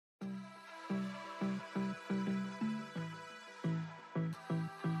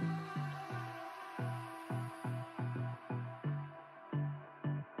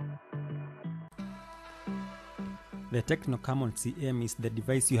The Tecno Camon CM is the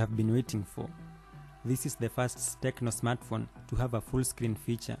device you have been waiting for. This is the first Tecno smartphone to have a full screen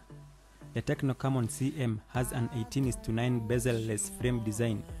feature. The Tecno Camon CM has an 18:9 bezel-less frame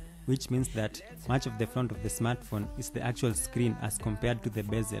design, which means that much of the front of the smartphone is the actual screen as compared to the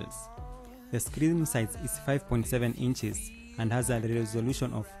bezels. The screen size is 5.7 inches and has a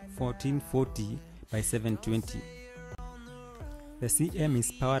resolution of 1440 by 720. The CM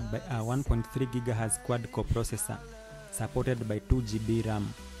is powered by a 1.3 GHz Quad-Core Processor, supported by 2 GB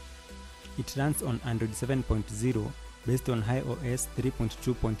RAM. It runs on Android 7.0 based on iOS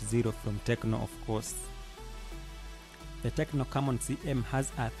 3.2.0 from Tecno, of course. The Tecno Camon CM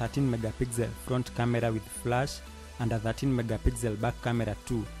has a 13 megapixel front camera with flash and a 13 megapixel back camera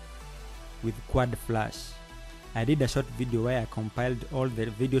too, with quad flash. I did a short video where I compiled all the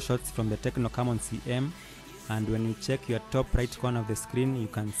video shots from the Tecno Camon CM, and when you check your top right corner of the screen, you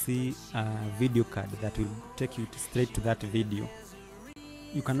can see a video card that will take you straight to that video.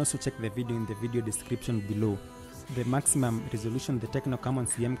 You can also check the video in the video description below. The maximum resolution the Tecno Camon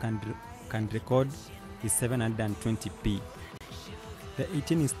CM can record is 720p. The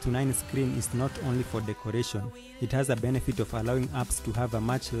 18:9 screen is not only for decoration, it has a benefit of allowing apps to have a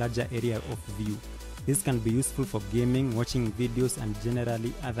much larger area of view. This can be useful for gaming, watching videos, and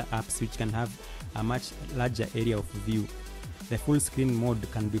generally other apps which can have a much larger area of view. The full screen mode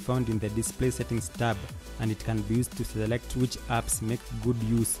can be found in the display settings tab, and it can be used to select which apps make good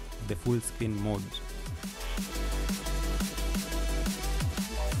use of the full screen mode.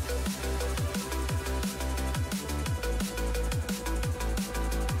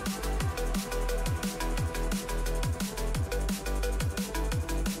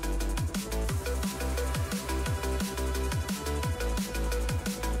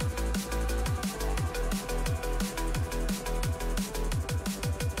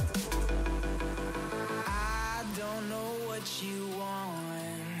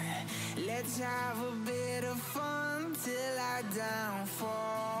 Let's have a bit of fun till I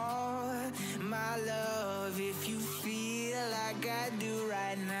downfall. My love, if you feel like I do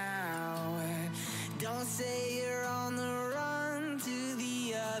right now, don't say you're on the run to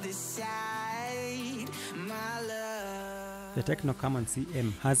the other side, my love. The Tecno Camon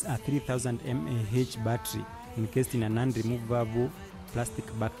CM has a 3000 mAh battery encased in a non-removable plastic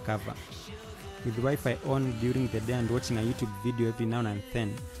back cover. With Wi-Fi on during the day and watching a YouTube video every now and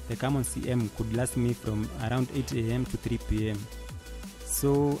then, the Camon CM could last me from around 8 AM to 3 PM.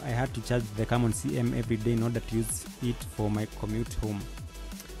 So I had to charge the Camon CM every day in order to use it for my commute home.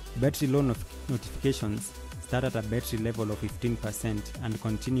 Battery low notifications start at a battery level of 15% and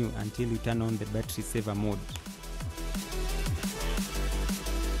continue until you turn on the battery saver mode.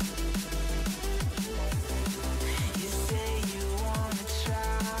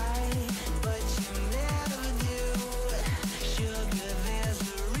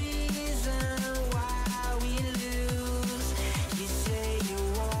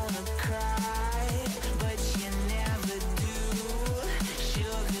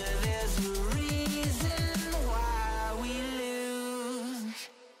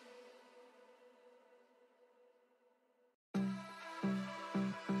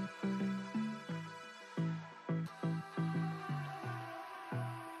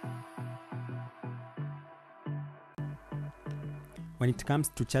 When it comes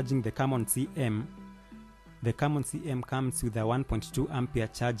to charging the Camon CM comes with a 1.2 ampere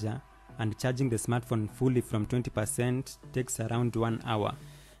charger, and charging the smartphone fully from 20% takes around 1 hour.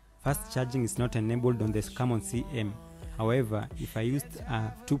 Fast charging is not enabled on the Camon CM. However, if I used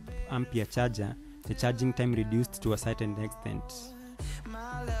a 2 ampere charger, the charging time reduced to a certain extent.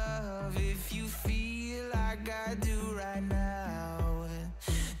 My love, if you feel like I